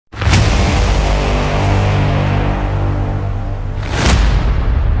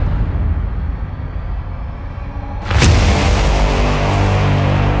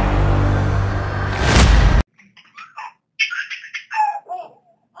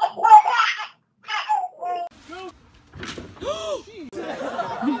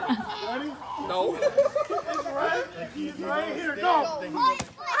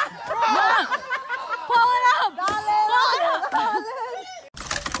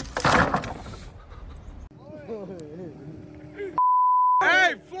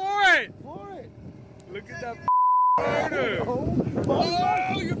Look at that photo.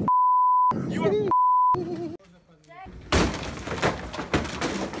 Oh, you are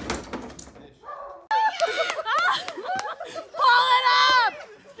pull it up!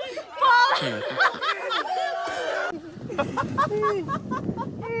 Pull it up!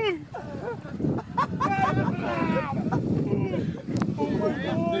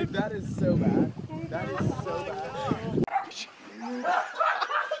 Dude, that is so bad. That is so bad.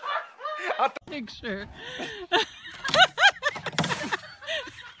 Picture.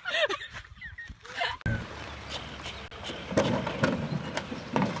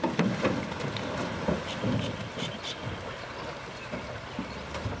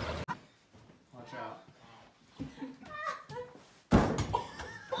 Watch out.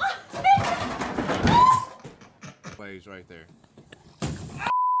 Plays right there.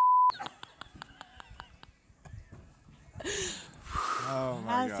 Oh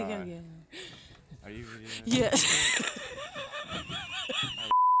my God. Are you videoing? Yes.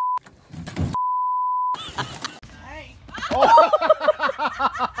 Hey. Oh.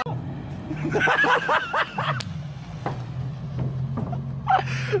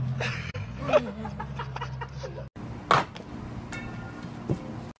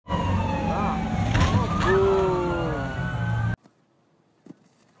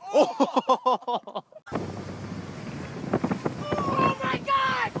 Oh my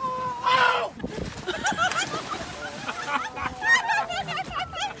God! Oh!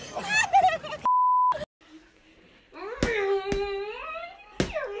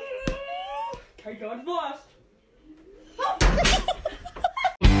 Hey, God bless.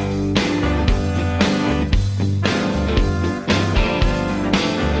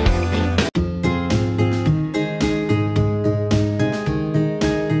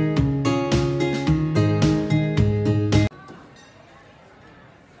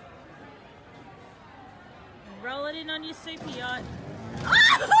 Roll it in on your super yacht.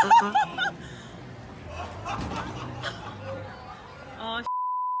 Oh,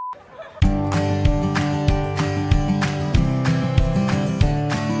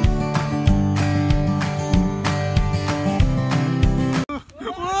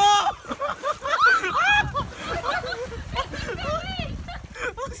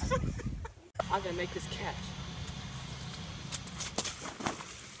 I'm gonna make this catch.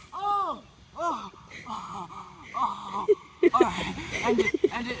 Oh! Oh! Oh! Oh! Alright, end it.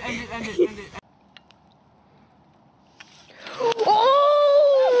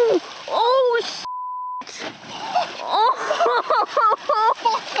 Oh! Oh, shit! Oh!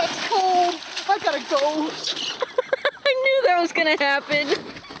 That's cold! I gotta go! I knew that was gonna happen.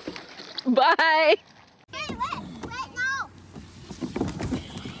 Bye! Hey, wait, no!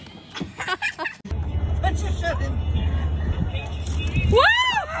 Put your shit in. Woo!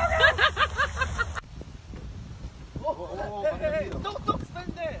 Hey, don't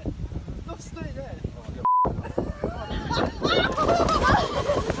stand there. Don't stay there.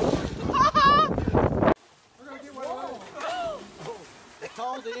 They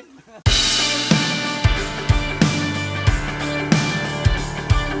called him.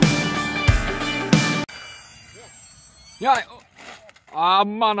 Ja,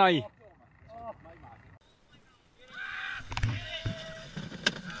 manai.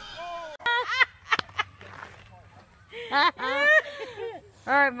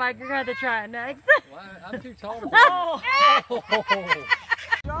 All right, Mike, you're gonna have to try it next. Well, I'm too tall to be.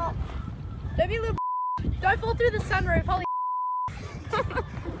 Oh. Maybe little don't fall through the sunroof. Holy.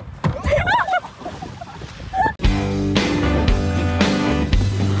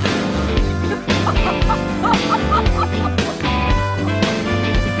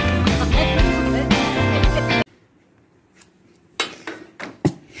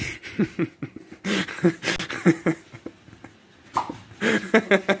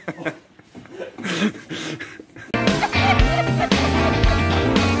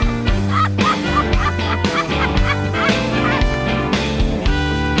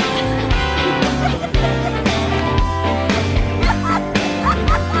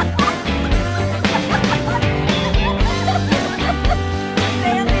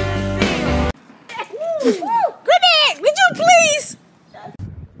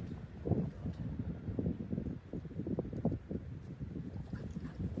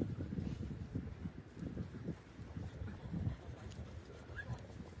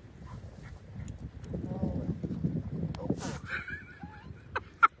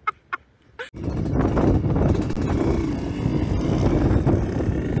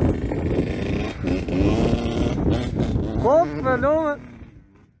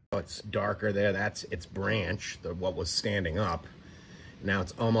 It's darker there. That's its branch, what was standing up. Now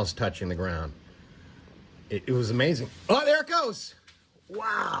it's almost touching the ground. it was amazing. Oh, there it goes.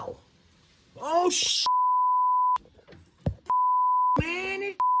 Wow. Oh, man,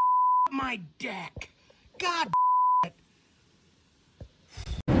 it my deck. God.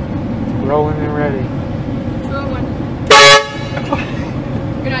 Rolling and ready. Throw one.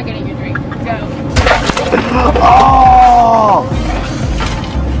 You're not getting your drink. Go. Oh!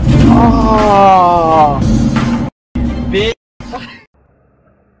 Oh! Big.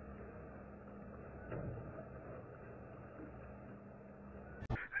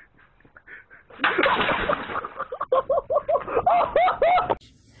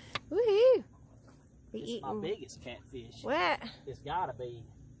 Woohoo! It's my biggest catfish. What? It's gotta be.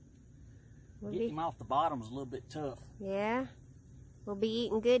 We'll Getting be, him off the bottom is a little bit tough. yeah. We'll be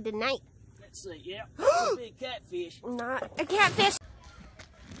eating good tonight. Let's see, yep, it's a big catfish. Not a catfish.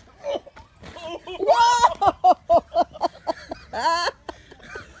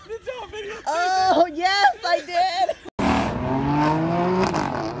 Oh, yes, I did.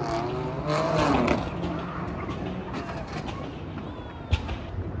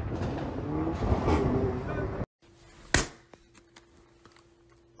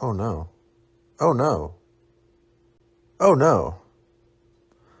 Oh no. Oh no. Oh no.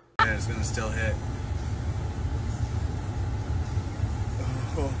 Yeah, it's gonna still hit.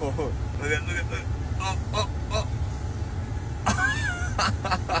 Oh, look at, look. Oh, oh, oh.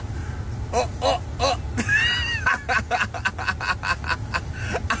 Oh, oh, oh.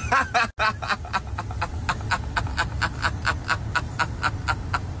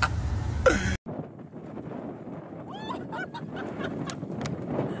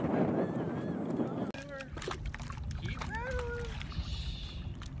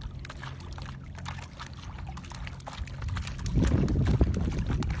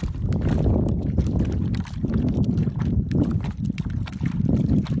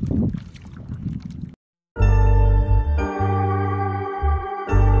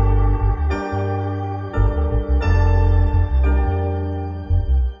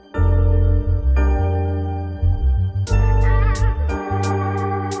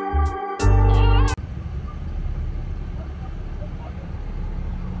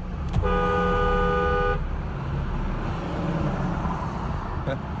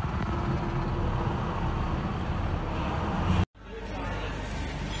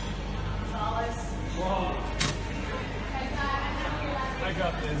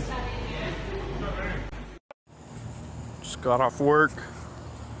 Just got off work.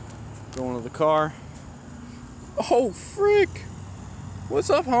 Going to the car. Oh, frick. What's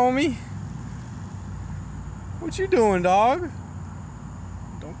up, homie? What you doing, dog?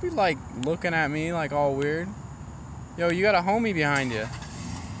 Don't be like looking at me like all weird. Yo, you got a homie behind you.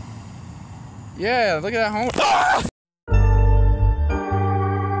 Yeah, look at that homie. Ah!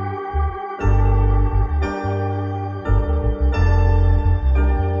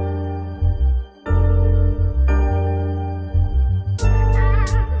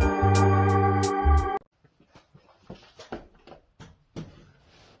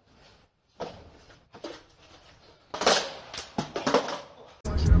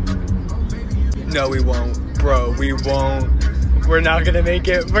 No, we won't. Bro, we won't. We're not gonna make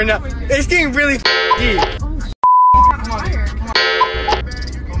it. We're not. It's getting really deep.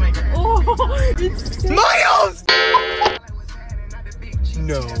 Miles!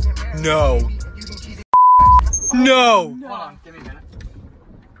 No. No. No. Hold on, give me a minute.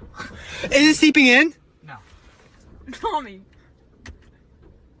 Is it seeping in? No. Tommy.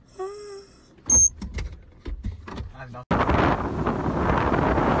 I have nothing.